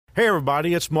Hey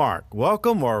everybody, it's Mark.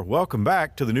 Welcome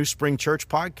back to the New Spring Church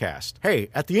Podcast. Hey,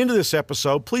 at the end of this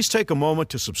episode, please take a moment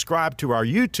to subscribe to our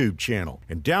YouTube channel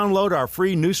and download our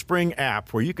free New Spring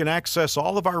app where you can access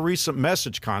all of our recent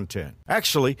message content.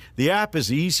 Actually, the app is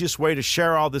the easiest way to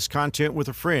share all this content with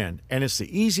a friend, and it's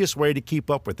the easiest way to keep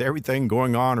up with everything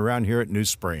going on around here at New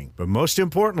Spring. But most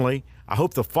importantly, I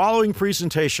hope the following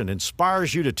presentation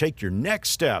inspires you to take your next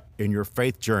step in your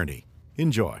faith journey.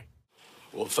 Enjoy.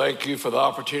 Well, thank you for the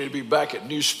opportunity to be back at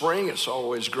New Spring. It's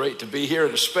always great to be here,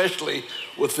 and especially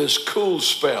with this cool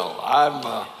spell.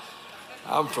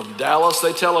 I'm from Dallas.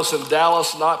 They tell us in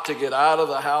Dallas not to get out of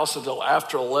the house until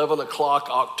after 11 o'clock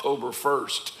October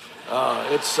 1st.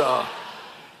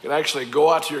 You can actually go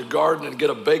out to your garden and get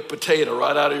a baked potato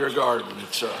right out of your garden.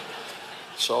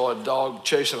 Saw a dog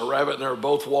chasing a rabbit, and they were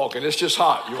both walking. It's just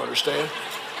hot, you understand?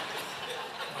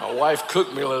 My wife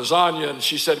cooked me lasagna, and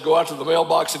she said, go out to the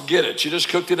mailbox and get it. She just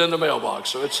cooked it in the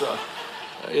mailbox, so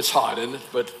it's hot, isn't it?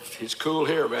 But it's cool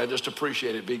here, man. Just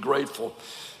appreciate it. Be grateful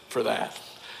for that.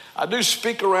 I do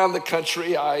speak around the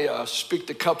country. I speak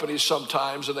to companies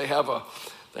sometimes, and they have a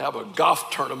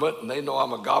golf tournament, and they know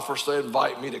I'm a golfer, so they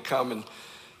invite me to come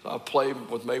and play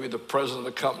with maybe the president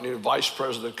of the company, the vice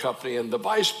president of the company, and the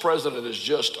vice president is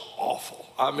just awful.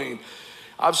 I mean,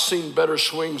 I've seen better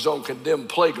swings on condemned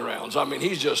playgrounds. I mean,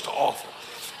 he's just awful.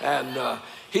 And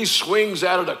he swings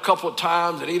at it a couple of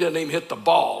times, and he doesn't even hit the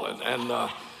ball. And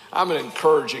I'm an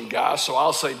encouraging guy, so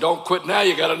I'll say, don't quit now.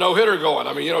 You got a no-hitter going.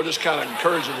 I mean, just kind of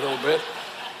encourage him a little bit.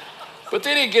 But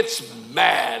then he gets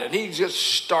mad, and he just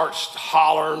starts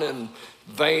hollering, and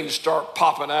veins start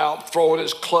popping out, throwing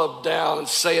his club down and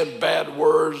saying bad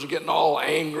words and getting all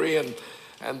angry.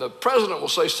 And the president will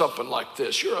say something like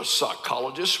this: you're a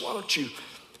psychologist. Why don't you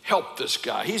help this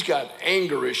guy? He's got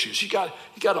anger issues. He got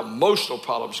emotional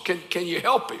problems. Can you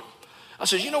help him? I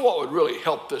said, you know what would really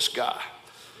help this guy?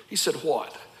 He said,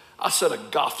 what? I said, a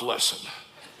golf lesson.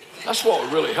 That's what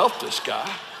would really help this guy.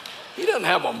 He doesn't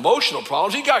have emotional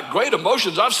problems. He got great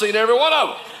emotions. I've seen every one of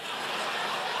them.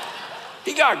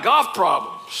 He got golf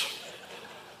problems.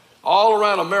 All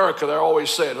around America, they're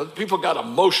always saying, people got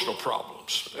emotional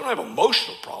problems. They don't have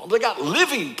emotional problems. They got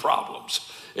living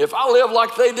problems. If I lived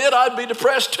like they did, I'd be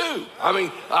depressed too. I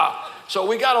mean, so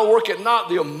we got to work at not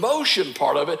the emotion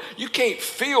part of it. You can't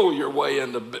feel your way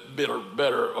into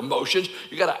better emotions.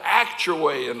 You got to act your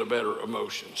way into better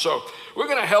emotions. So we're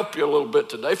going to help you a little bit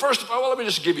today. First of all, let me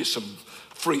just give you some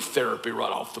free therapy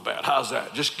right off the bat. How's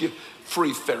that? Just give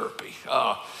free therapy. It's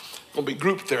going to be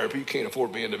group therapy. You can't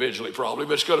afford to be individually probably,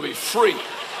 but it's going to be free.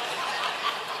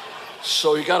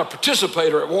 So you got to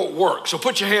participate or it won't work. So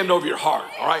put your hand over your heart,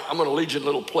 all right? I'm going to lead you in a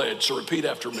little pledge, so repeat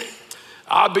after me.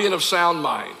 I, being of sound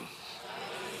mind,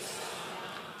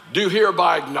 do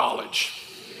hereby acknowledge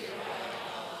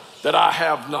that I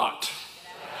have not,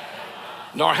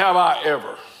 nor have I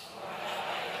ever,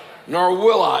 nor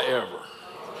will I ever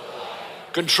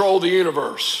control the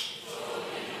universe.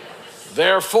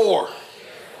 Therefore,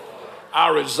 I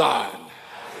resign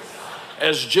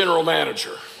as general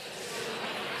manager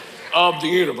of the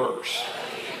universe.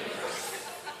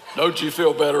 Don't you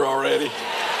feel better already?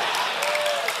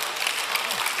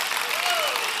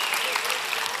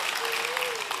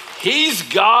 He's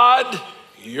God,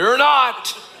 you're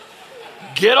not.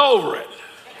 Get over it,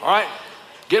 all right?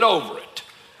 Get over it.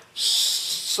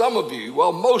 Some of you,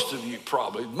 well, most of you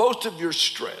probably, most of your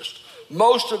stress,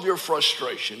 most of your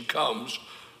frustration comes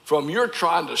from you're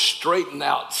trying to straighten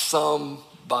out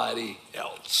somebody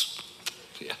else.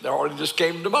 Yeah, they already just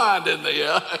came to mind, didn't they?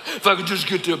 Yeah. If I could just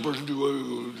get that person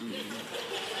to...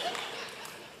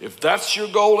 If that's your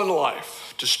goal in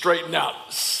life, to straighten out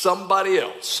somebody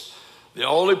else, the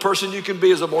only person you can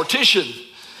be is a mortician.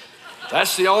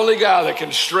 That's the only guy that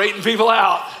can straighten people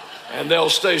out, and they'll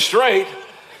stay straight.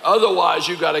 Otherwise,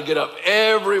 you got to get up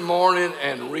every morning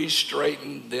and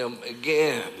re-straighten them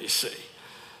again, you see.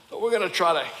 But we're going to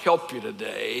try to help you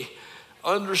today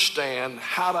understand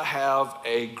how to have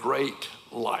a great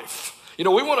life. We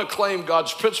want to claim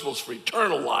God's principles for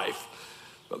eternal life,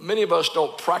 but many of us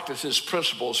don't practice his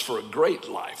principles for a great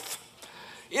life.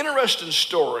 Interesting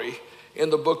story in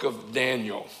the book of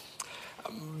Daniel.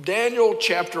 Daniel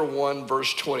chapter 1,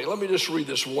 verse 20. Let me just read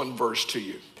this one verse to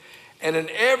you. And in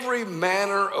every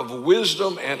manner of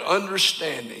wisdom and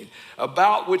understanding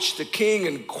about which the king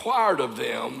inquired of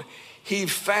them, he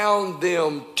found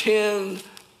them 10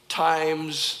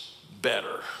 times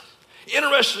better.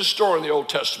 Interesting story in the Old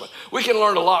Testament. We can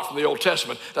learn a lot from the Old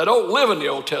Testament. Now, don't live in the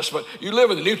Old Testament. You live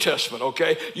in the New Testament,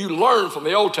 okay? You learn from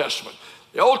the Old Testament.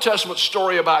 The Old Testament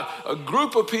story about a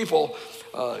group of people,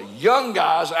 young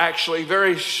guys actually,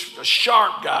 very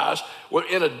sharp guys, were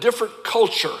in a different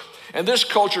culture. And this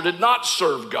culture did not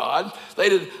serve God. They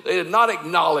did not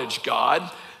acknowledge God.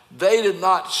 They did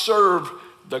not serve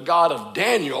the God of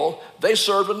Daniel. They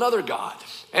served another God.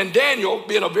 And Daniel,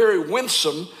 being a very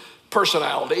winsome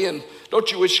personality, and don't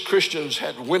you wish Christians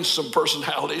had winsome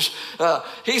personalities?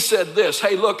 He said this,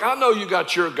 hey, look, I know you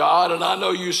got your God, and I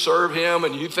know you serve him,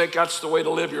 and you think that's the way to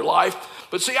live your life.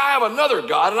 But see, I have another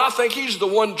God, and I think he's the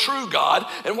one true God.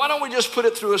 And why don't we just put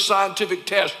it through a scientific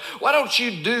test? Why don't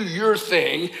you do your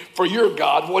thing for your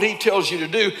God, what he tells you to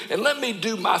do, and let me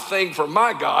do my thing for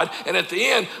my God. And at the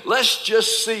end, let's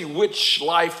just see which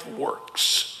life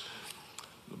works.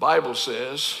 The Bible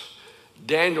says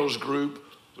Daniel's group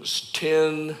was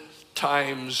 10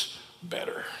 times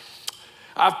better.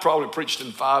 I've probably preached in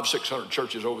 500-600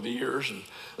 churches over the years, and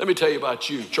let me tell you about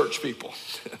you, church people.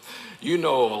 You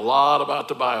know a lot about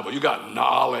the Bible. You got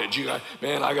knowledge.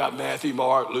 I got Matthew,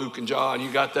 Mark, Luke, and John.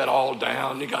 You got that all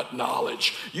down. You got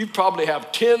knowledge. You probably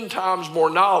have 10 times more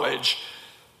knowledge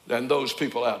than those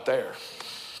people out there.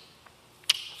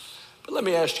 But let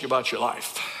me ask you about your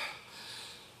life.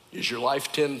 Is your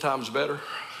life 10 times better?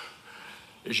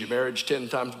 Is your marriage 10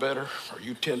 times better? Are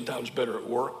you 10 times better at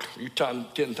work? Are you 10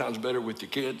 times better with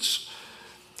your kids?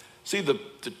 See, the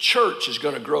church is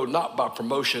going to grow not by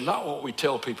promotion, not what we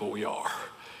tell people we are.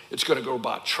 It's going to grow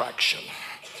by attraction,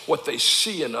 what they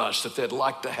see in us that they'd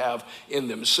like to have in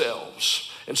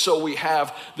themselves. And so we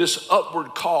have this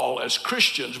upward call as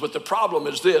Christians, but the problem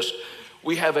is this: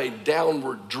 we have a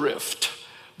downward drift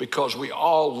because we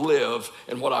all live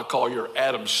in what I call your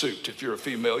Adam suit. If you're a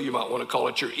female, you might want to call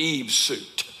it your Eve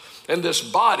suit. And this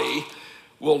body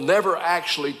will never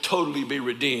actually totally be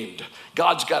redeemed.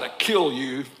 God's got to kill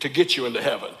you to get you into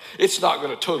heaven. It's not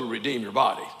going to totally redeem your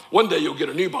body. One day you'll get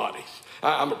a new body.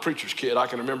 I'm a preacher's kid. I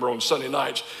can remember on Sunday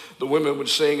nights, the women would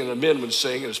sing and the men would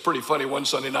sing. And it's pretty funny, one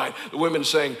Sunday night, the women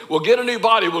saying, we'll get a new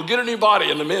body, we'll get a new body.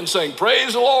 And the men saying,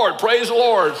 praise the Lord, praise the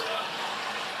Lord.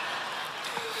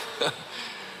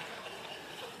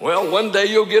 Well, one day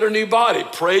you'll get a new body,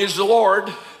 praise the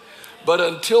Lord. But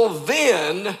until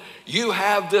then, you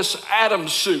have this Adam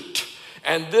suit.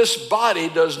 And this body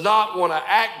does not want to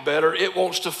act better, it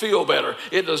wants to feel better.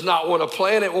 It does not want to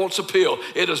plan, it wants a pill.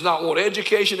 It does not want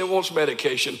education, it wants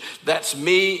medication. That's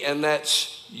me and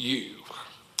that's you.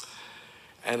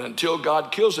 And until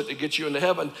God kills it to get you into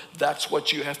heaven, that's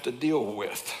what you have to deal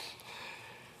with.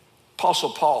 Apostle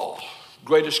Paul,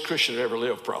 greatest Christian that ever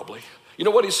lived probably. You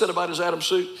know what he said about his Adam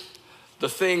suit? The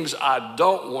things I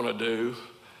don't want to do,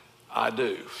 I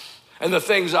do. And the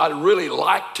things I'd really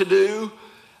like to do,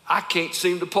 I can't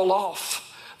seem to pull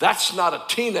off. That's not a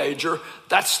teenager.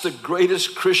 That's the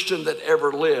greatest Christian that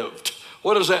ever lived.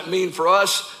 What does that mean for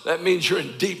us? That means you're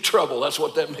in deep trouble. That's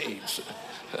what that means.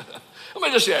 Let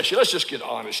me just ask you, let's just get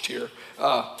honest here.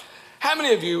 How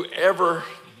many of you ever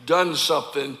done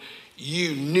something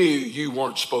you knew you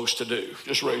weren't supposed to do?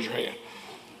 Just raise your hand.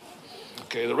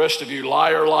 Okay, the rest of you,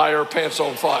 liar, liar, pants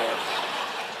on fire.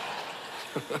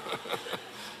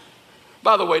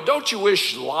 By the way, don't you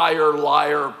wish liar,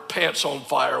 liar, pants on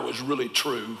fire was really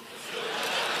true?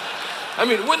 I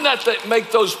mean, wouldn't that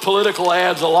make those political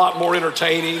ads a lot more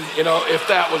entertaining, you know, if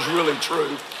that was really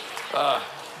true?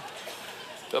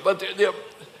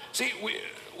 See,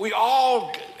 we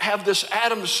all have this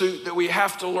Adam suit that we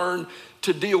have to learn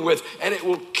to deal with, and it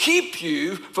will keep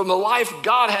you from the life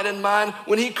God had in mind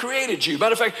when he created you.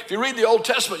 Matter of fact, if you read the Old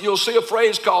Testament, you'll see a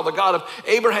phrase called the God of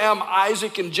Abraham,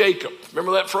 Isaac, and Jacob.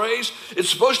 Remember that phrase?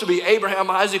 It's supposed to be Abraham,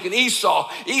 Isaac, and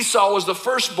Esau. Esau was the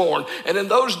firstborn, and in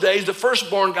those days, the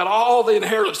firstborn got all the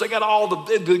inheritance. They got all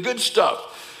the good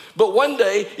stuff. But one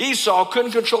day, Esau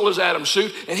couldn't control his Adam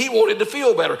suit, and he wanted to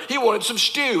feel better. He wanted some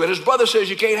stew, and his brother says,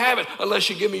 you can't have it unless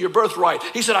you give me your birthright.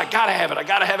 He said, I gotta have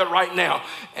it right now.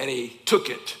 And he took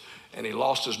it, and he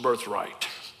lost his birthright.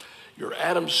 Your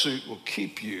Adam suit will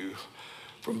keep you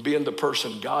from being the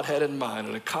person God had in mind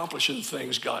and accomplishing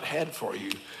things God had for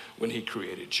you when he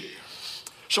created you.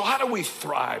 So how do we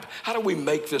thrive? How do we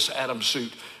make this Adam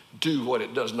suit do what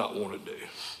it does not want to do?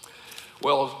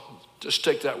 Well, just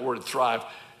take that word thrive.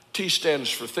 T stands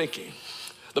for thinking.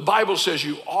 The Bible says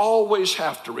you always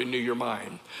have to renew your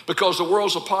mind because the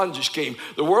world's a Ponzi scheme.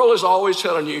 The world is always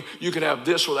telling you you can have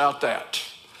this without that.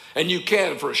 And you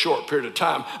can for a short period of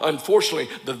time. Unfortunately,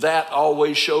 the that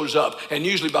always shows up. And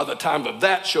usually by the time the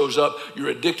that shows up, you're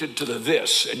addicted to the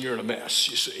this and you're in a mess,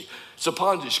 you see. It's a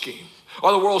Ponzi scheme.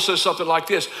 Or the world says something like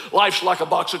this: life's like a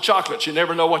box of chocolates. You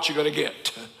never know what you're going to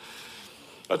get.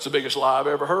 That's the biggest lie I've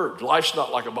ever heard. Life's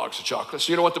not like a box of chocolates.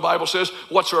 You know what the Bible says?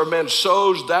 Whatsoever a man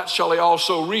sows, that shall he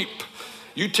also reap.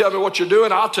 You tell me what you're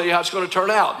doing, I'll tell you how it's going to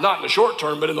turn out. Not in the short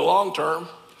term, but in the long term.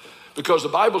 Because the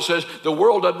Bible says the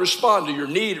world doesn't respond to your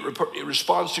need, it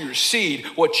responds to your seed.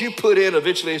 What you put in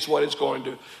eventually is what it's going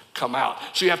to come out.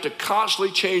 So you have to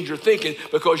constantly change your thinking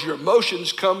because your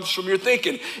emotions comes from your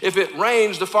thinking. If it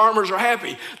rains, the farmers are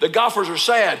happy. The golfers are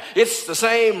sad. It's the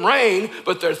same rain,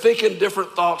 but they're thinking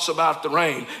different thoughts about the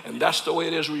rain. And that's the way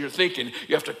it is with your thinking.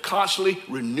 You have to constantly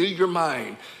renew your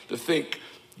mind to think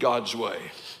God's way.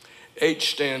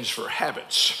 H stands for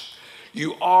habits.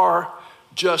 You are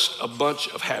just a bunch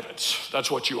of habits.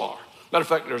 That's what you are. Matter of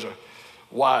fact, there's a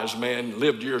wise man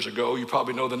lived years ago. You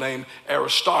probably know the name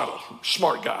Aristotle.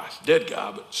 Smart guy, dead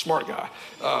guy, but smart guy.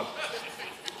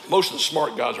 Most of the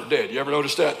smart guys are dead. You ever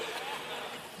notice that?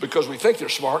 Because we think they're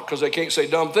smart because they can't say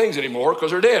dumb things anymore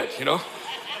because they're dead, you know?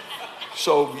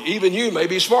 So even you may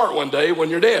be smart one day when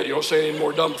you're dead. You don't say any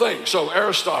more dumb things. So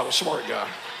Aristotle, smart guy.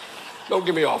 Don't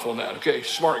get me off on that, okay?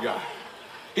 Smart guy.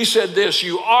 He said this,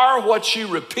 you are what you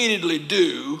repeatedly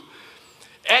do.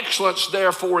 Excellence,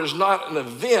 therefore, is not an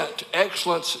event.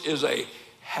 Excellence is a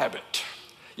habit.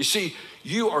 You see,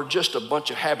 you are just a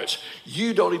bunch of habits.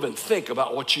 You don't even think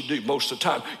about what you do most of the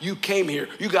time. You came here,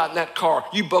 you got in that car,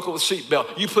 you buckled the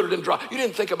seatbelt, you put it in drive. You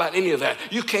didn't think about any of that.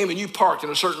 You came and you parked in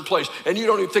a certain place, and you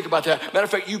don't even think about that. Matter of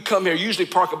fact, you come here, you usually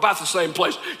park about the same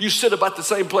place. You sit about the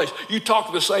same place. You talk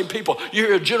to the same people. You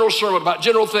hear a general sermon about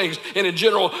general things, and in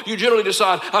general, you generally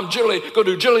decide, I'm generally going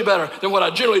to do generally better than what I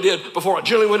generally did before I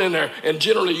generally went in there. And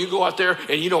generally, you go out there,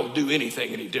 and you don't do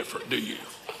anything any different, do you?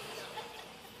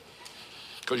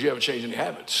 Because you haven't changed any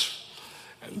habits,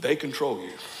 and they control you,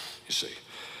 you see.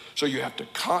 So you have to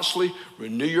constantly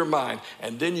renew your mind,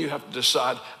 and then you have to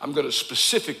decide, I'm going to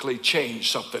specifically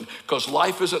change something, because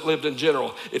life isn't lived in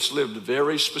general, it's lived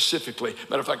very specifically.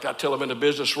 Matter of fact, I tell them in the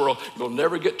business world, you'll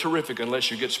never get terrific unless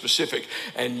you get specific.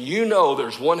 And you know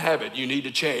there's one habit you need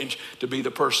to change to be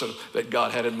the person that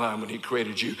God had in mind when he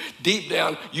created you. Deep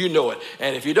down, you know it.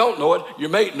 And if you don't know it, your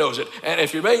mate knows it. And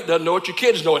if your mate doesn't know it, your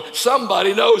kids know it.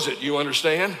 Somebody knows it, you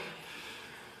understand?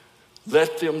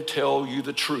 Let them tell you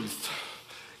the truth.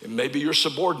 It may be your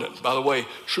subordinate. By the way,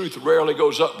 truth rarely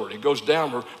goes upward. It goes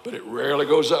downward, but it rarely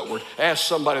goes upward. Ask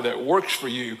somebody that works for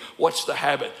you, what's the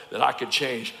habit that I could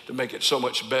change to make it so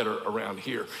much better around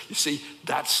here? You see,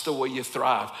 that's the way you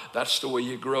thrive. That's the way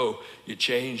you grow. You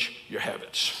change your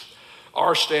habits.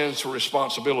 R stands for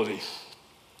responsibility.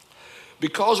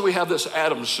 Because we have this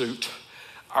Adam suit,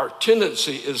 our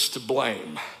tendency is to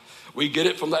blame. We get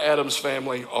it from the Addams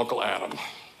family, Uncle Adam.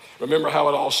 Remember how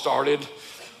it all started?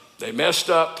 They messed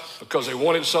up because they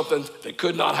wanted something they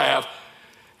could not have,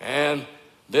 and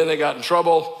then they got in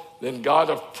trouble. Then God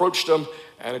approached them,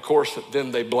 and of course,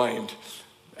 then they blamed.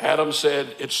 Adam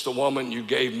said, it's the woman you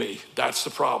gave me. That's the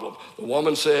problem. The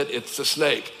woman said, it's the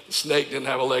snake. The snake didn't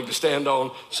have a leg to stand on,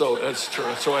 so that's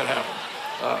true. So it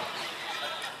happened.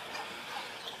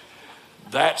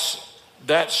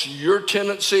 That's your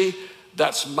tendency.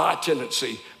 That's my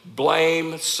tendency.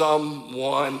 Blame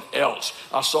someone else.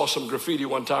 I saw some graffiti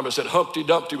one time that said Humpty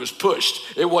Dumpty was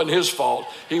pushed. It wasn't his fault.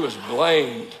 He was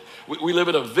blamed. We live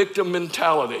in a victim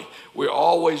mentality. We're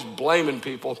always blaming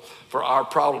people for our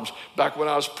problems. Back when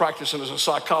I was practicing as a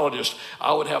psychologist,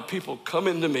 I would have people come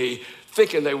into me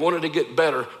thinking they wanted to get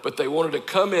better, but they wanted to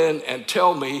come in and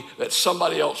tell me that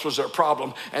somebody else was their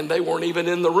problem, and they weren't even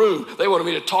in the room. They wanted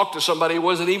me to talk to somebody who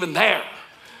wasn't even there.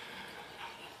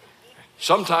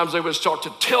 Sometimes they would start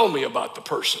to tell me about the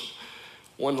person.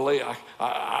 One lady,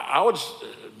 I was,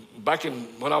 back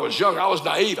when I was young, I was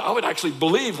naive. I would actually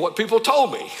believe what people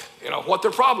told me, what their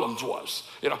problems was.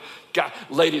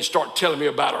 Ladies start telling me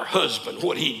about her husband,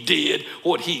 what he did,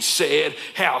 what he said,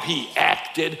 how he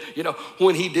acted,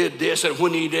 when he did this and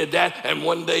when he did that, and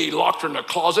one day he locked her in a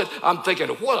closet. I'm thinking,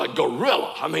 what a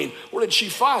gorilla. I mean, where did she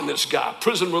find this guy?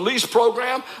 Prison release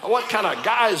program? What kind of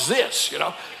guy is this,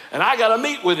 And I got to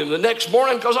meet with him the next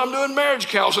morning because I'm doing marriage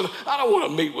counseling. I don't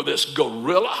want to meet with this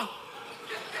gorilla.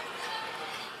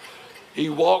 He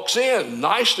walks in,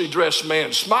 nicely dressed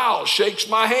man, smiles, shakes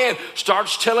my hand,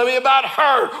 starts telling me about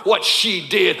her, what she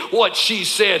did, what she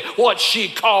said, what she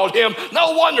called him.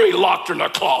 No wonder he locked her in a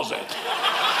closet.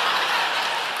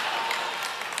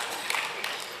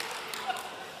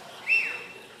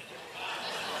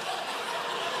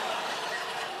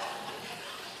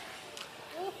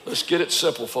 Let's get it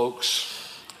simple,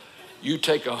 folks. You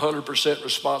take 100%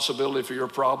 responsibility for your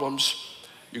problems,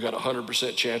 you got a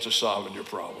 100% chance of solving your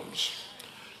problems.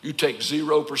 You take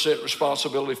 0%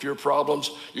 responsibility for your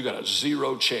problems, you got a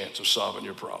 0 chance of solving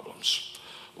your problems.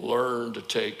 Learn to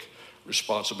take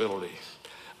responsibility.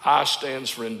 I stands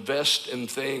for invest in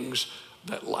things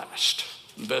that last.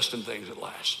 Invest in things that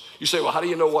last. You say, well, how do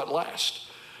you know what lasts?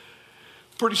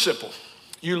 Pretty simple.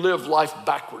 You live life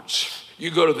backwards. You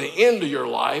go to the end of your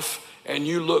life and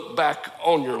you look back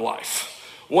on your life.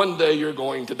 One day you're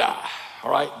going to die, all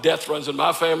right? Death runs in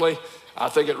my family. I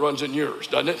think it runs in yours,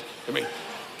 doesn't it? I mean,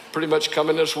 pretty much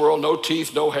come in this world, no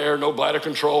teeth, no hair, no bladder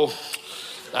control.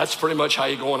 That's pretty much how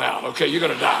you're going out. Okay, you're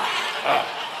gonna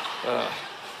die.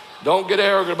 Don't get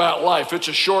arrogant about life. It's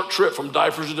a short trip from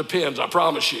diapers to Depends, I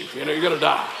promise you. You know, you're gonna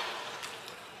die.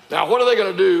 Now, what are they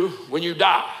gonna do when you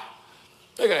die?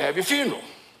 They're gonna have your funeral.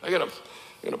 They're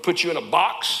gonna put you in a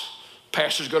box.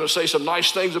 Pastor's gonna say some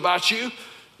nice things about you.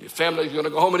 Your family's gonna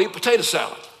go home and eat potato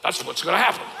salad. That's what's gonna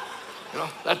happen. You know,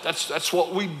 that's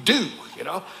what we do, you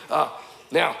know.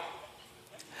 Now,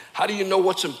 how do you know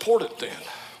what's important then?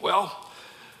 Well,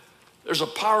 there's a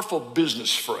powerful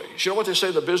business phrase. You know what they say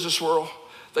in the business world?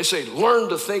 They say, learn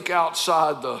to think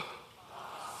outside the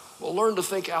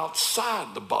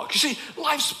box. You see,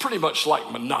 life's pretty much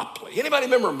like Monopoly. Anybody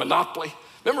remember Monopoly?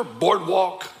 Remember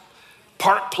Boardwalk,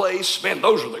 Park Place? Man,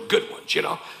 those are the good ones, you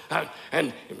know.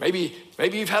 And maybe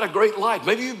you've had a great life.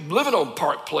 Maybe you're living on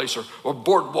Park Place or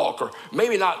Boardwalk, or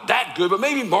maybe not that good, but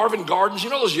maybe Marvin Gardens. You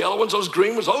know those yellow ones, those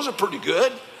green ones, those are pretty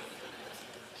good.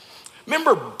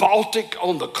 Remember Baltic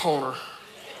on the corner?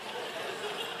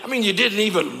 I mean, you didn't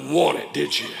even want it,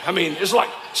 did you? I mean, it's like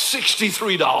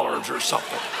 $63 or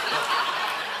something.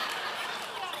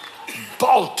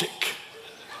 Baltic.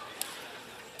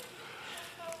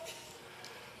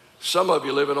 Some of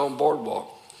you living on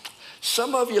Boardwalk.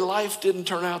 Some of your life didn't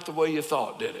turn out the way you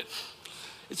thought, did it?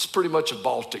 It's pretty much a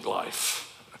Baltic life.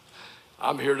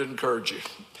 I'm here to encourage you.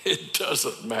 It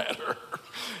doesn't matter.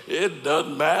 It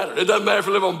doesn't matter. It doesn't matter if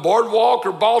you live on Boardwalk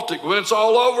or Baltic. When it's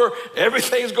all over,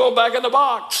 everything's going back in the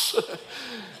box.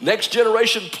 Next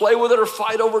generation play with it or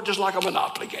fight over it just like a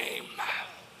Monopoly game.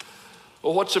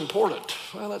 Well, what's important?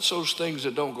 Well, that's those things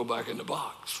that don't go back in the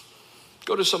box.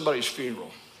 Go to somebody's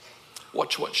funeral.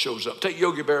 Watch what shows up. Take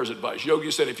Yogi Berra's advice. Yogi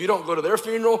said, if you don't go to their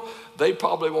funeral, they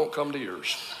probably won't come to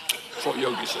yours. That's what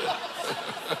Yogi said.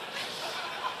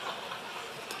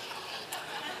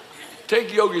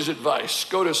 Take Yogi's advice.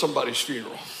 Go to somebody's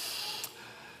funeral.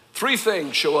 3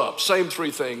 things show up. Same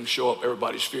 3 things show up at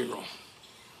everybody's funeral.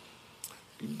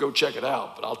 You can go check it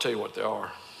out, but I'll tell you what they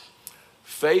are.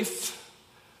 Faith,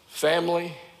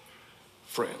 family,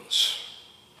 friends.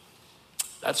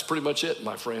 That's pretty much it,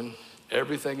 my friend.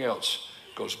 Everything else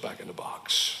goes back in the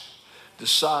box.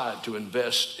 Decide to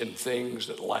invest in things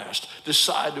that last.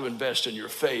 Decide to invest in your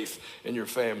faith, in your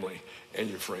family, and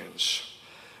your friends.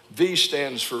 V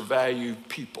stands for value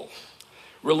people.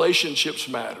 Relationships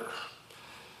matter.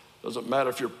 Doesn't matter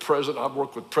if you're president. I've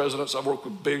worked with presidents. I've worked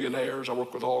with billionaires. I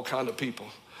work with all kinds of people.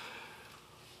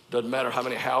 Doesn't matter how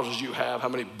many houses you have, how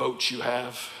many boats you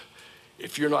have.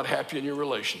 If you're not happy in your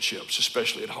relationships,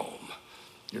 especially at home,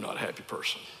 you're not a happy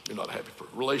person. You're not a happy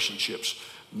person. Relationships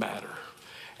matter.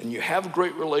 And you have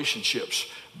great relationships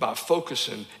by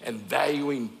focusing and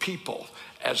valuing people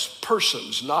as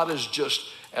persons, not as just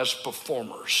as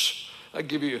performers. I'll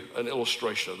give you an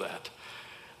illustration of that.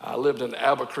 I lived in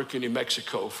Albuquerque, New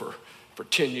Mexico for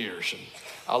 10 years. And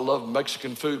I love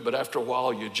Mexican food, but after a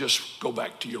while, you just go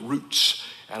back to your roots.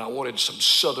 And I wanted some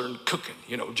Southern cooking,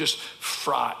 you know, just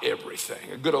fry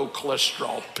everything. A good old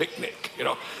cholesterol picnic, you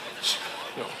know.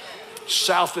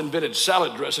 South invented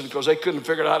salad dressing because they couldn't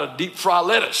figure out how to deep fry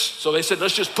lettuce. So they said,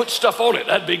 let's just put stuff on it.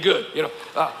 That'd be good, you know.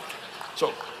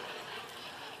 So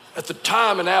at the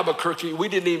time in Albuquerque, we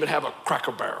didn't even have a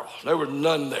Cracker Barrel. There were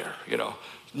none there, you know.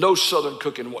 No Southern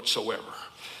cooking whatsoever.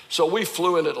 So we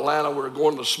flew into Atlanta. We were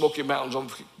going to the Smoky Mountains on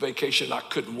vacation. I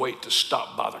couldn't wait to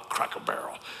stop by the Cracker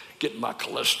Barrel, get my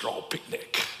cholesterol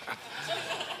picnic.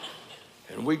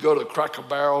 And we go to the Cracker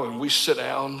Barrel and we sit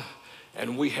down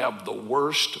and we have the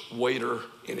worst waiter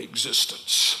in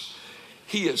existence.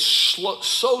 He is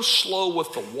so slow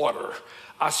with the water.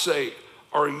 I say,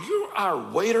 are you our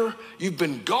waiter? You've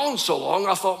been gone so long,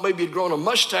 I thought maybe you'd grown a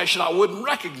mustache and I wouldn't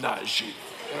recognize you.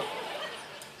 You know?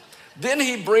 Then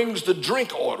he brings the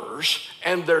drink orders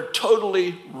and they're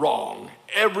totally wrong.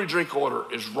 Every drink order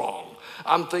is wrong.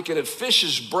 I'm thinking if fish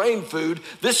is brain food,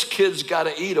 this kid's got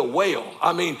to eat a whale.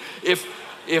 I mean, if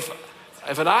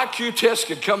an IQ test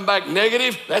could come back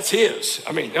negative, that's his.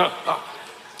 I mean,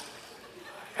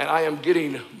 and I am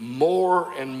getting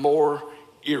more and more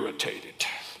irritated.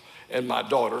 And my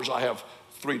daughters, I have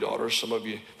 3 daughters. Some of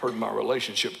you heard my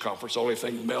relationship conference. The only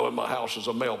thing mail in my house is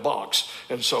a mailbox.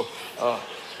 And so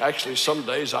actually some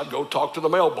days I'd go talk to the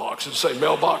mailbox and say,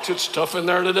 mailbox, it's tough in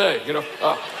there today, you know.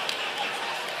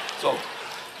 So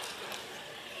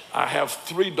I have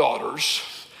 3 daughters.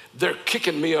 They're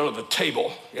kicking me under the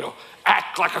table, you know.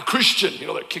 Act like a Christian, you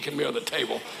know. They're kicking me under the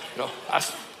table, you know.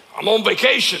 I'm on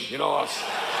vacation, you know.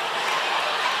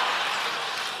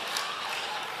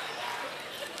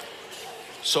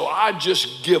 So I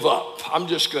just give up. I'm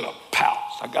just going to pout.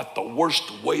 I got the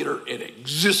worst waiter in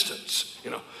existence,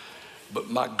 you know. But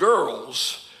my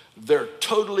girls, they're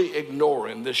totally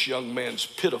ignoring this young man's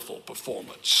pitiful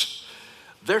performance.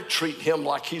 They're treating him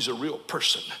like he's a real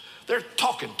person. They're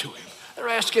talking to him. They're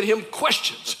asking him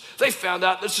questions. They found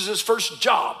out this is his first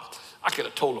job. I could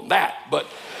have told them that, but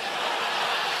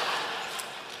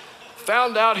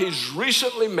found out he's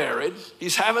recently married.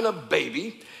 He's having a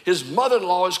baby. His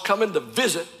mother-in-law is coming to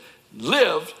visit,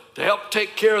 live to help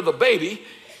take care of the baby.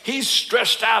 He's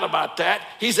stressed out about that.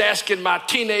 He's asking my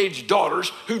teenage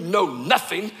daughters, who know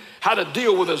nothing, how to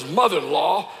deal with his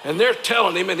mother-in-law, and they're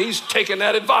telling him, and he's taking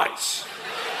that advice.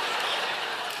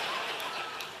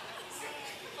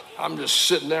 I'm just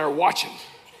sitting there watching.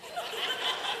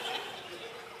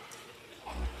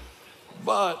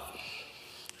 But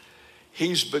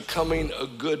he's becoming a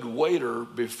good waiter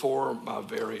before my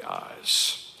very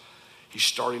eyes. He's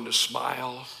starting to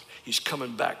smile. He's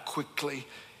coming back quickly.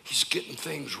 He's getting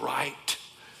things right.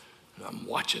 And I'm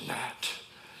watching that.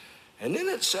 And then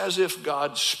it's as if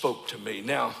God spoke to me.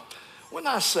 Now, when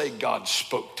I say God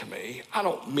spoke to me, I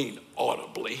don't mean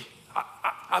audibly.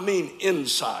 I mean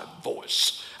inside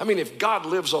voice. I mean, if God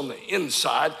lives on the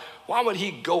inside, why would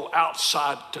he go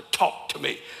outside to talk to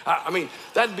me? I mean,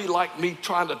 that'd be like me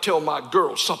trying to tell my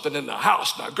girls something in the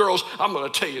house. Now, girls, I'm going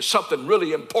to tell you something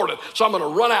really important. So I'm going to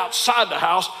run outside the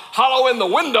house, hollow in the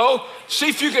window, see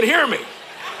if you can hear me.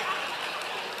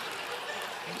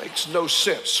 It makes no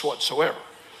sense whatsoever.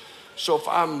 So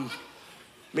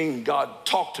if God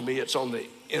talk to me, it's on the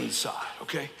inside,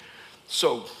 okay?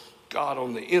 So God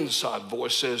on the inside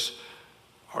voice says,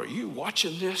 are you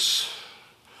watching this?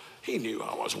 He knew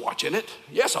I was watching it.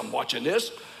 Yes, I'm watching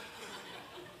this.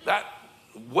 That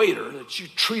waiter that you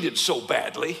treated so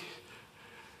badly,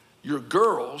 your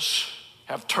girls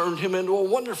have turned him into a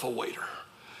wonderful waiter.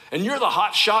 And you're the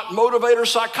hotshot motivator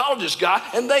psychologist guy,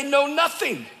 and they know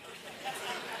nothing.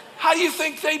 How do you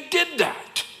think they did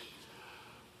that?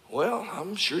 Well,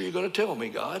 I'm sure you're going to tell me,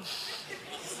 God.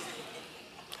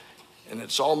 And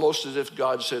it's almost as if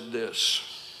God said this.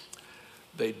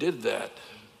 They did that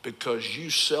because you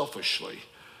selfishly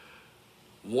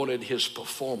wanted his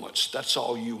performance. That's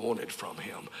all you wanted from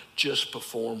him. Just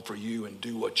perform for you and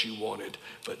do what you wanted.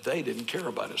 But they didn't care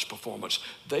about his performance.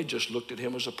 They just looked at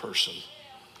him as a person.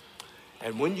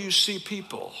 And when you see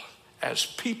people as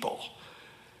people,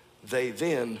 they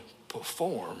then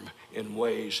perform in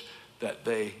ways that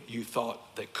you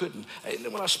thought they couldn't.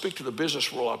 And when I speak to the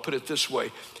business world, I put it this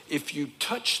way. If you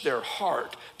touch their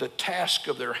heart, the task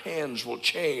of their hands will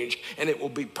change, and it will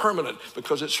be permanent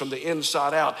because it's from the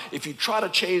inside out. If you try to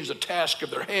change the task of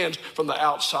their hands from the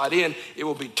outside in, it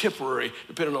will be temporary,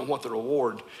 depending on what the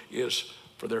reward is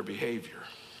for their behavior.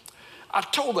 I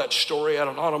told that story at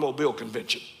an automobile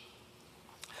convention.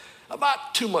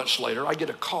 About 2 months later, I get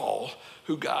a call.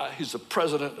 He's the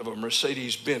president of a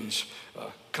Mercedes-Benz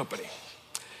company.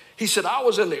 He said, I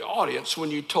was in the audience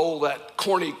when you told that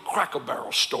corny Cracker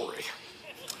Barrel story.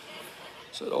 I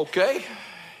said, okay.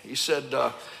 He said,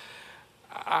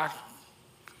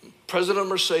 president of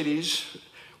Mercedes,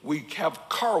 we have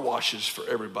car washes for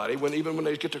everybody. Even when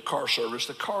they get their car service,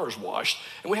 the car is washed.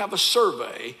 And we have a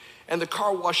survey, and the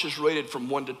car wash is rated from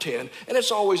 1 to 10. And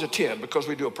it's always a 10 because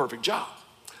we do a perfect job.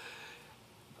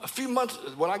 A few months,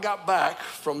 when I got back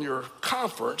from your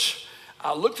conference,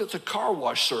 I looked at the car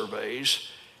wash surveys,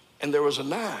 and there was a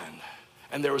 9,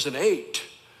 and there was an 8,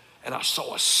 and I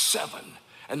saw a 7.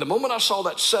 And the moment I saw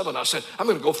that 7, I said, I'm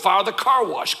going to go fire the car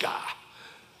wash guy.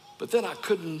 But then I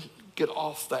couldn't get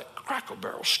off that Cracker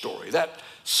Barrel story. That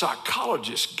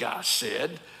psychologist guy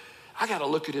said, I got to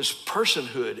look at his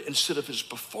personhood instead of his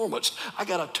performance. I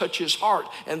got to touch his heart,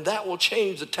 and that will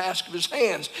change the task of his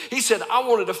hands. He said, I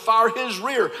wanted to fire his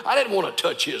rear. I didn't want to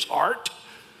touch his heart,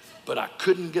 but I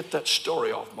couldn't get that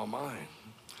story off my mind.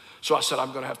 So I said,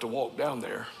 I'm going to have to walk down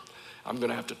there. I'm going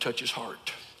to have to touch his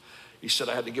heart. He said,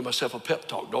 I had to give myself a pep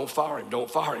talk. Don't fire him.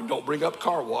 Don't fire him. Don't bring up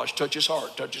car wash. Touch his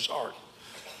heart. Touch his heart.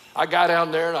 I got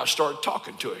down there and I started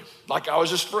talking to him like I was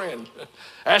his friend.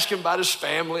 Asked him about his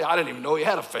family. I didn't even know he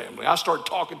had a family. I started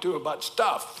talking to him about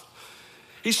stuff.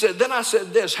 He said, then I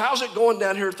said this, how's it going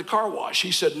down here at the car wash?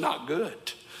 He said, not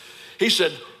good. He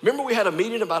said, remember we had a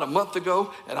meeting about a month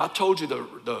ago and I told you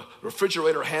the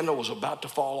refrigerator handle was about to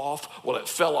fall off? Well, it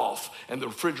fell off and the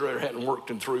refrigerator hadn't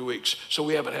worked in 3 weeks. So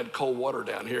we haven't had cold water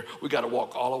down here. We got to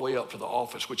walk all the way up to the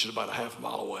office, which is about a half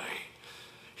mile away.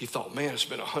 He thought, man, it's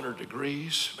been 100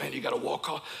 degrees. Man, you got to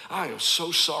walk off. I am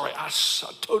so sorry. I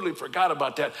totally forgot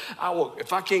about that.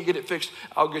 If I can't get it fixed,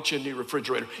 I'll get you a new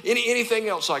refrigerator. Anything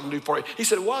else I can do for you? He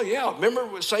said, well, yeah,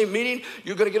 remember the same meeting?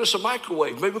 You're going to get us a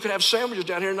microwave. Maybe we could have sandwiches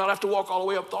down here and not have to walk all the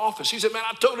way up to the office. He said, man,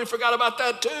 I totally forgot about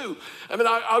that too. I mean,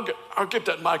 I'll get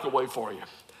that microwave for you.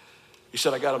 He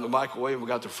said, I got him the microwave and we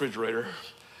got the refrigerator.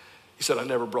 He said, I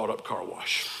never brought up car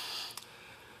wash.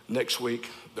 Next week,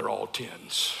 they're all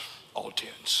 10s. All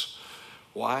 10s.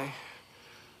 Why?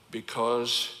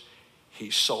 Because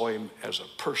he saw him as a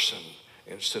person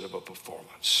instead of a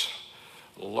performance.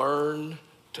 Learn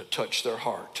to touch their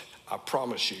heart. I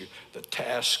promise you, the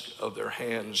task of their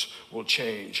hands will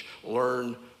change.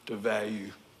 Learn to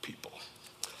value people.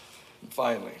 And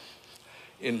finally,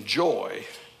 enjoy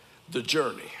the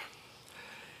journey.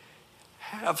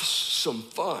 Have some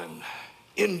fun.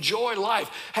 Enjoy life.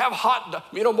 Have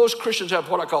most Christians have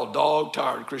what I call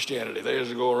dog-tired Christianity. They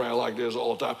just go around like this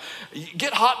all the time.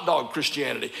 Get hot dog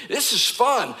Christianity. This is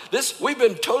fun. We've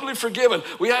been totally forgiven.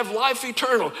 We have life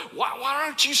eternal. Why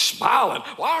aren't you smiling?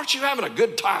 Why aren't you having a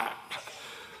good time?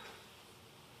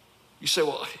 You say,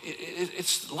 well,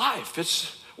 it's life.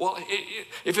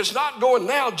 If it's not going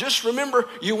now, just remember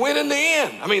you win in the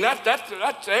end. I mean,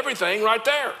 that's everything right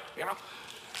there. You know,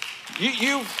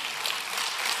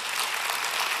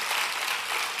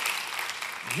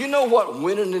 You know what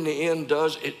winning in the end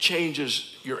does? It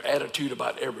changes your attitude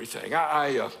about everything.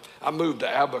 I moved to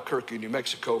Albuquerque, New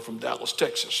Mexico from Dallas,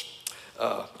 Texas.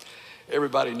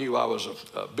 Everybody knew I was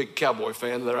a big Cowboy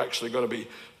fan. They're actually going to be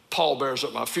pallbearers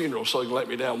at my funeral so they can let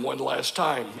me down one last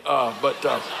time.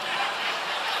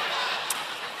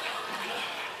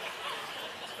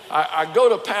 I go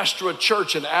to pastor a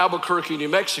church in Albuquerque, New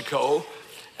Mexico,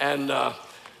 and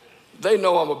they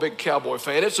know I'm a big Cowboy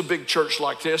fan. It's a big church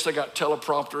like this. They got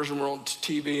teleprompters and we're on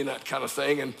TV and that kind of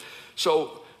thing. And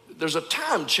so there's a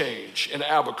time change in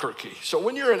Albuquerque. So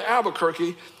when you're in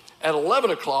Albuquerque at 11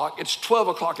 o'clock, it's 12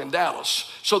 o'clock in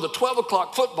Dallas. So the 12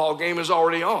 o'clock football game is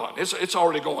already on. It's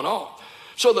already going on.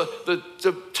 So the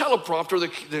teleprompter,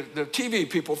 the TV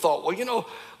people thought, well, you know,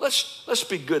 let's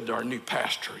be good to our new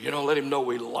pastor. You know, let him know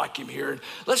we like him here. And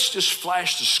let's just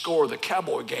flash the score of the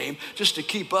Cowboy game just to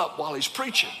keep up while he's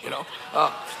preaching, you know.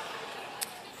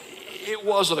 It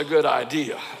wasn't a good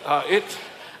idea.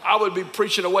 I would be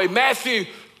preaching away Matthew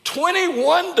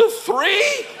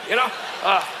 21-3, you know.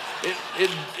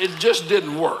 It just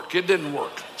didn't work. It didn't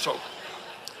work.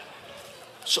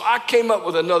 So I came up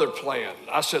with another plan.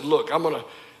 I said, look, I'm gonna,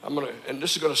 and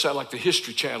this is gonna sound like the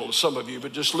History Channel to some of you,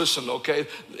 but just listen, okay?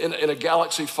 In a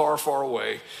galaxy far, far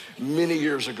away, many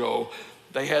years ago,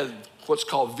 they had what's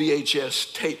called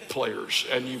VHS tape players,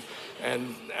 and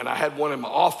I had one in my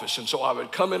office, and so I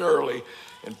would come in early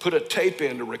and put a tape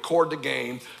in to record the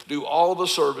game, do all the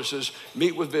services,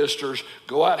 meet with visitors,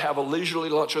 go out, have a leisurely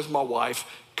lunch with my wife,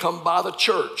 come by the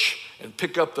church and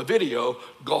pick up the video,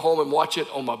 go home and watch it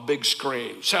on my big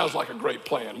screen. Sounds like a great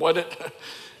plan, wasn't it?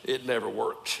 It never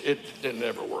worked. It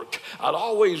never worked. I'd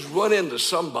always run into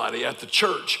somebody at the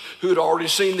church who had already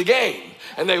seen the game,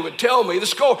 and they would tell me the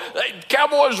score.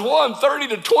 Cowboys won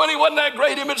 30-20. Wasn't that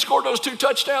great? Emmett scored those 2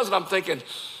 touchdowns, and I'm thinking,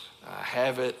 I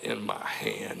have it in my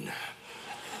hand.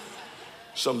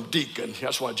 Some deacon.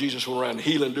 That's why Jesus went around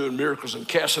healing, doing miracles, and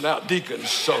casting out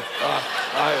deacons. So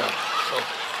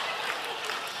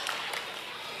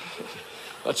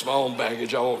that's my own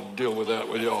baggage. I won't deal with that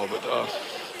with y'all.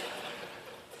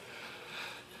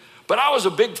 But I was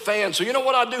a big fan, so you know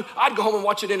what I'd do? I'd go home and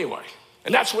watch it anyway.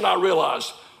 And that's when I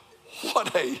realized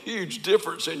what a huge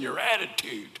difference in your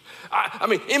attitude. I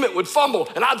mean, Emmett would fumble,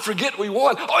 and I'd forget we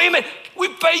won. Oh, Emmett, we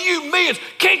pay you millions.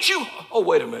 Can't you? Oh,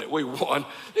 wait a minute, we won.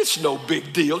 It's no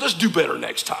big deal. Just do better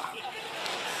next time.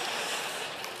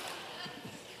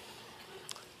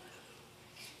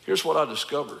 Here's what I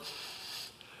discovered.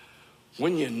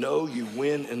 When you know you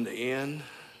win in the end,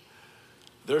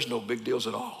 there's no big deals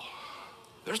at all.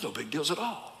 There's no big deals at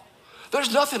all.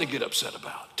 There's nothing to get upset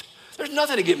about. There's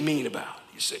nothing to get mean about,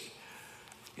 you see.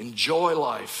 Enjoy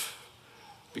life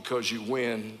because you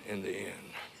win in the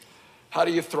end. How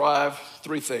do you thrive?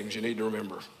 3 things you need to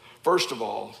remember. First of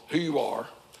all, who you are.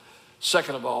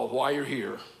 Second of all, why you're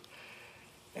here.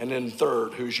 And then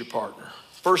third, who's your partner.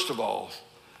 First of all,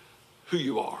 who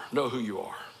you are. Know who you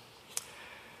are.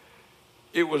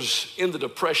 It was in the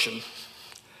Depression.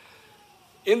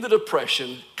 In the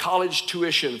Depression, college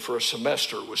tuition for a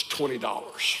semester was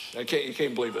 $20. You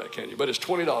can't believe that, can you? But it's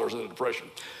 $20 in the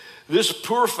Depression. This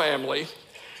poor family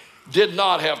did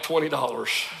not have $20.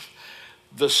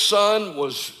 The son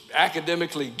was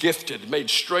academically gifted, made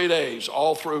straight A's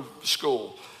all through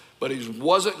school, but he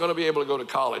wasn't going to be able to go to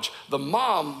college. The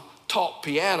mom taught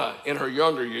piano in her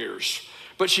younger years.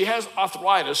 But she has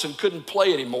arthritis and couldn't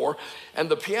play anymore. And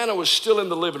the piano was still in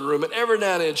the living room. And every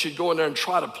now and then she'd go in there and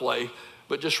try to play,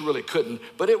 but just really couldn't.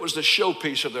 But it was the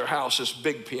showpiece of their house, this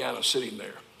big piano sitting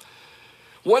there.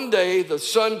 One day, the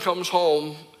son comes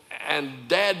home and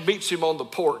Dad meets him on the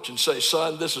porch and says,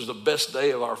 "Son, this is the best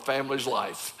day of our family's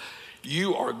life.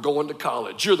 You are going to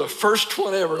college. You're the first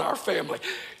one ever in our family.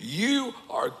 You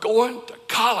are going to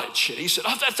college." And he said,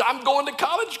 "Oh, I'm going to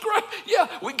college? Great. Yeah,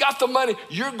 we got the money.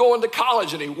 You're going to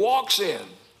college." And he walks in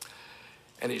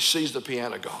and he sees the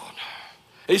piano gone.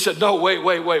 He said, "No, wait.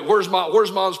 Where's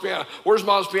mom's piano? Where's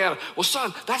mom's piano?" "Well,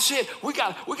 son, that's it. We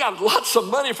got lots of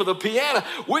money for the piano.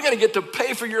 We're going to get to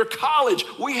pay for your college.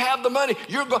 We have the money.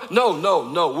 You're going."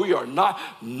 No, we are not.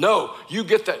 No, you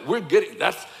get that.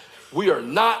 We are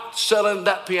not selling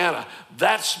that piano.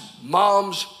 That's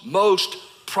mom's most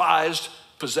prized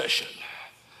possession."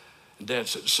 And Dad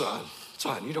said, son,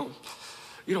 you don't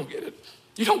get it.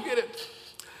 You don't get it.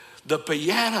 The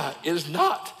piano is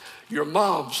not your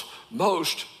mom's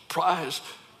most prized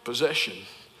possession.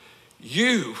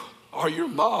 You are your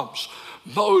mom's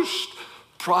most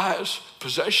prized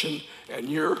possession, and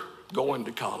you're going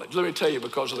to college. Let me tell you,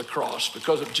 because of the cross,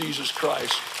 because of Jesus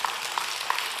Christ,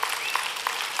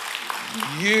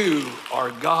 you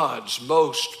are God's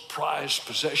most prized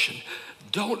possession.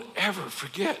 Don't ever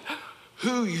forget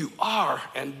who you are,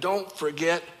 and don't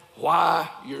forget why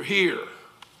you're here.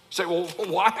 Say, "Well,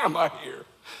 why am I here?"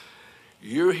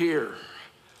 You're here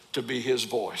to be his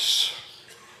voice.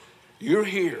 You're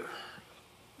here.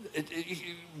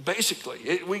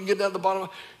 Basically, we can get down to the bottom.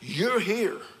 You're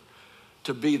here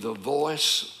to be the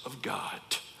voice of God,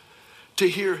 to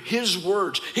hear his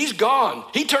words. He's gone.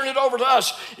 He turned it over to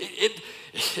us. It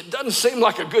doesn't seem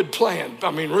like a good plan.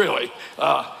 I mean, really.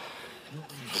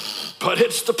 But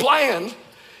it's the plan.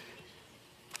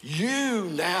 You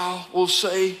now will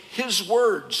say his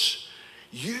words.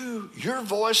 Your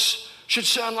voice should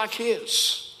sound like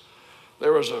his.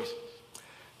 There was a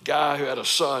guy who had a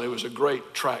son who was a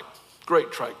great track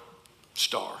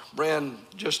star. Ran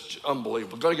just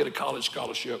unbelievable. Going to get a college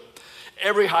scholarship.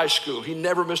 Every high school, he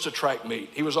never missed a track meet.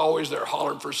 He was always there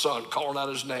hollering for his son, calling out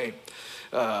his name,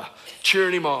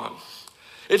 cheering him on.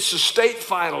 It's the state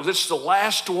finals. It's the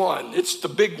last one. It's the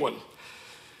big one.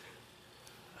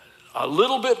 A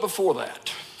little bit before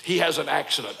that, he has an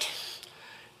accident.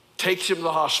 Takes him to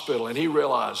the hospital, and he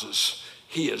realizes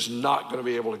he is not going to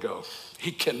be able to go.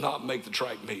 He cannot make the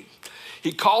track meet.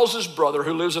 He calls his brother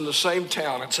who lives in the same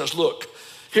town and says, "Look,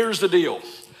 here's the deal.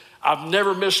 I've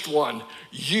never missed one.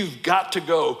 You've got to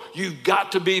go. You've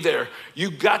got to be there.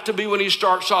 You've got to be when he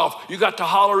starts off. You got to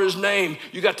holler his name.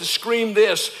 You got to scream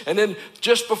this. And then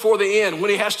just before the end,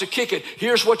 when he has to kick it,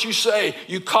 here's what you say.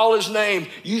 You call his name.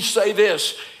 You say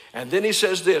this." And then he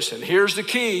says this, and here's the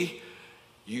key.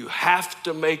 You have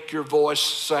to make your voice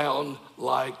sound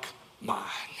like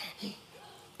mine.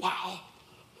 Wow.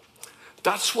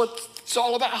 That's what it's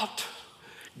all about.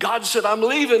 God said, "I'm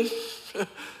leaving."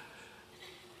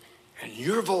 And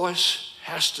your voice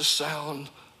has to sound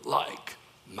like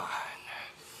mine.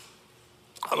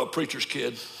 I'm a preacher's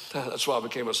kid. That's why I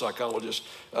became a psychologist.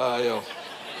 I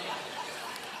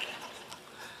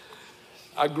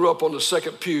grew up on the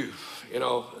second pew.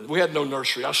 We had no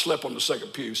nursery. I slept on the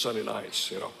second pew Sunday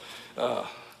nights,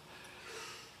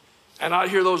 And I'd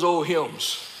hear those old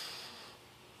hymns.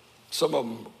 Some of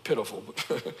them pitiful,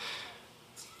 but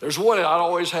there's one that I'd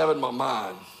always have in my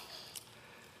mind.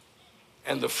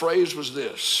 And the phrase was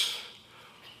this: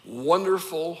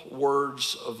 wonderful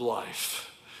words of life.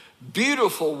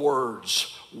 Beautiful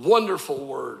words, wonderful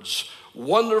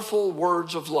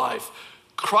words of life.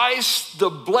 Christ, the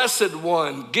Blessed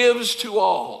One, gives to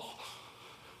all.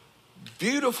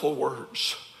 Beautiful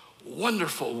words,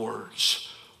 wonderful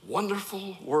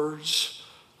words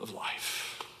of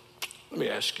life. Let me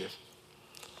ask you,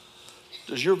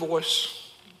 does your voice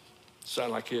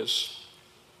sound like his?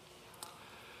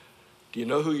 Do you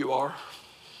know who you are?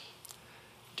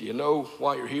 Do you know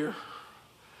why you're here?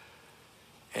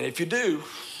 And if you do,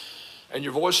 and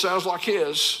your voice sounds like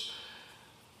his,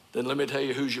 then let me tell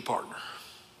you who's your partner.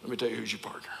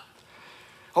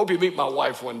 I hope you meet my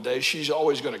wife one day. She's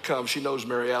always going to come. She knows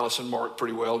Mary Alice and Mark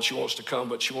pretty well, and she wants to come,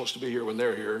 but she wants to be here when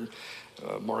they're here. And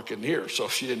Mark isn't here, so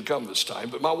she didn't come this time.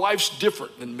 But my wife's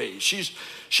different than me.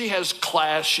 She has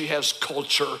class. She has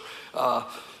culture.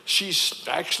 She's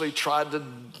actually tried to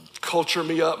culture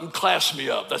me up and class me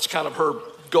up. That's kind of her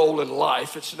goal in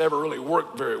life. It's never really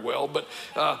worked very well, but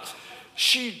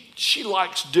she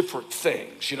likes different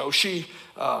things. She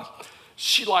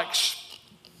likes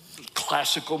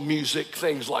classical music,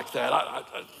 things like that.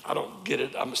 I don't get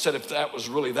it. I said if that was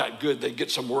really that good, they'd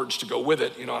get some words to go with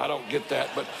it. I don't get that.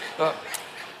 But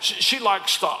she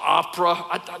likes the opera.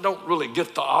 I don't really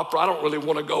get the opera. I don't really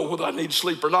want to go whether I need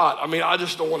sleep or not. I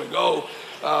just don't want to go.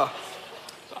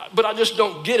 But I just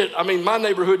don't get it. My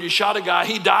neighborhood, you shot a guy,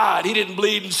 he died. He didn't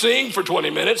bleed and sing for 20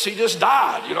 minutes. He just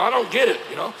died. I don't get it,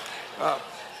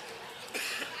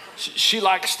 She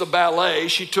likes the ballet.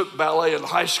 She took ballet in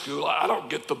high school. I don't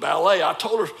get the ballet. I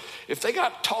told her if they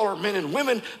got taller men and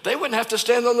women, they wouldn't have to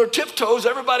stand on their tiptoes.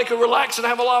 Everybody could relax and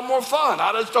have a lot more fun.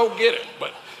 I just don't get it.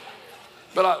 But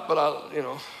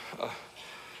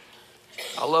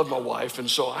I love my wife, and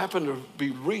so I happened to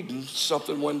be reading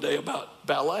something one day about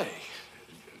ballet.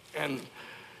 And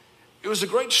it was a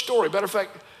great story. Matter of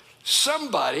fact,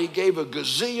 somebody gave $1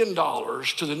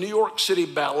 gazillion to the New York City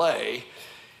Ballet.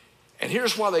 And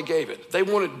here's why they gave it. They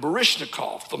wanted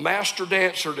Baryshnikov, the master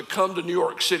dancer, to come to New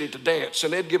York City to dance,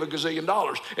 and they'd give $1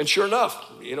 gazillion. And sure enough,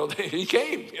 he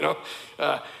came,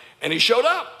 and he showed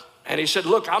up. And he said,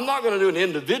 look, I'm not going to do an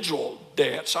individual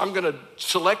dance. I'm going to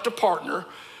select a partner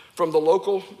from the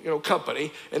local,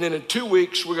 company, and then in 2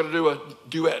 weeks, we're going to do a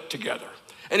duet together.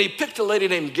 And he picked a lady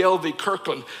named Gelby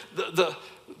Kirkland.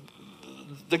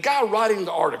 The guy writing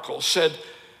the article said,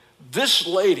 this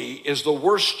lady is the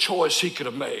worst choice he could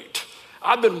have made.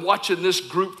 I've been watching this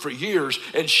group for years,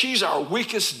 and she's our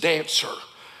weakest dancer.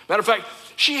 Matter of fact,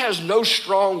 she has no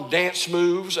strong dance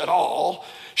moves at all.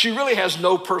 She really has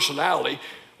no personality.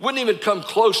 Wouldn't even come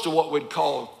close to what we'd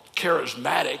call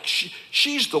charismatic.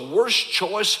 She's the worst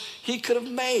choice he could have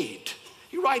made.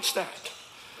 He writes that.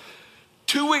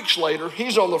 2 weeks later,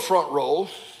 he's on the front row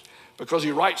because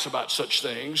he writes about such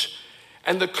things.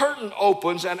 And the curtain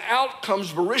opens, and out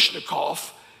comes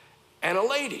Baryshnikov and a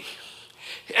lady.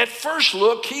 At first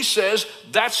look, he says,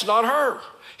 that's not her.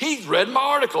 He read my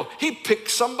article. He picked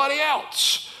somebody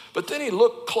else. But then he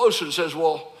looked closer and says,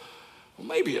 well,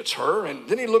 maybe it's her. And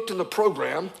then he looked in the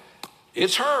program.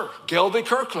 It's her, Gelby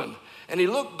Kirkland. And he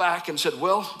looked back and said,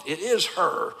 well, it is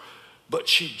her, but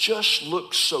she just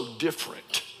looks so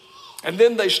different. And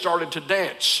then they started to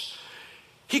dance.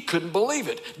 He couldn't believe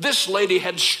it. This lady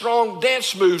had strong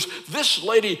dance moves. This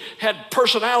lady had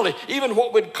personality, even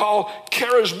what we'd call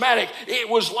charismatic. It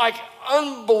was like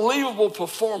unbelievable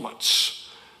performance.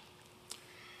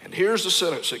 And here's the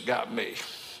sentence that got me.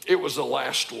 It was the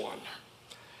last one.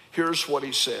 Here's what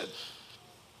he said.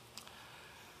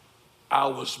 I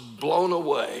was blown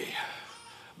away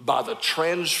by the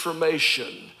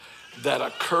transformation that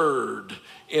occurred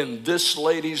in this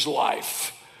lady's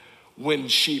life when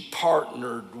she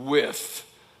partnered with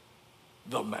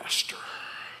the Master.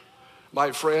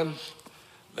 My friend,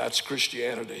 that's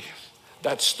Christianity.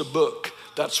 That's the book.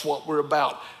 That's what we're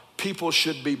about. People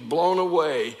should be blown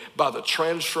away by the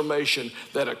transformation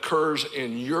that occurs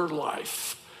in your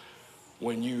life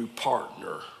when you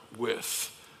partner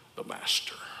with the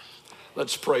Master.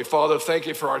 Let's pray. Father, thank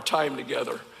you for our time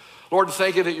together. Lord,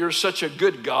 thank you that you're such a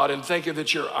good God, and thank you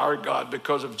that you're our God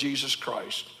because of Jesus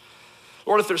Christ.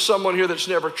 Lord, if there's someone here that's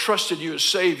never trusted you as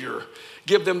Savior,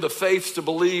 give them the faith to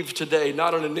believe today,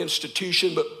 not in an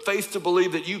institution, but faith to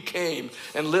believe that you came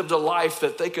and lived a life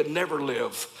that they could never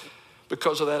live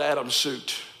because of that Adam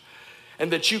suit.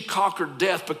 And that you conquered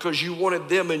death because you wanted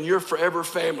them in your forever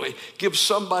family. Give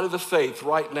somebody the faith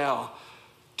right now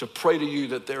to pray to you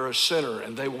that they're a sinner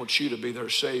and they want you to be their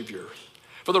Savior.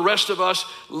 For the rest of us,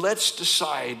 let's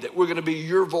decide that we're going to be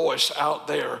your voice out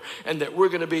there and that we're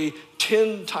going to be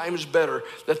 10 times better,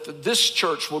 that this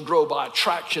church will grow by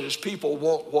attraction as people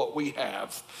want what we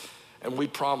have. And we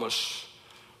promise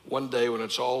one day when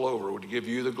it's all over, we'll give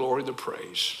you the glory and the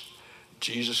praise. In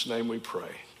Jesus' name we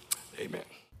pray. Amen.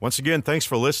 Once again, thanks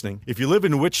for listening. If you live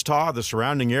in Wichita, the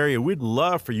surrounding area, we'd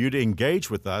love for you to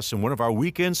engage with us in one of our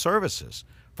weekend services.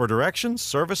 For directions,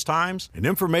 service times, and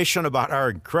information about our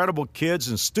incredible kids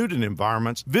and student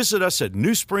environments, visit us at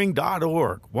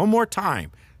newspring.org. One more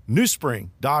time,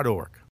 newspring.org.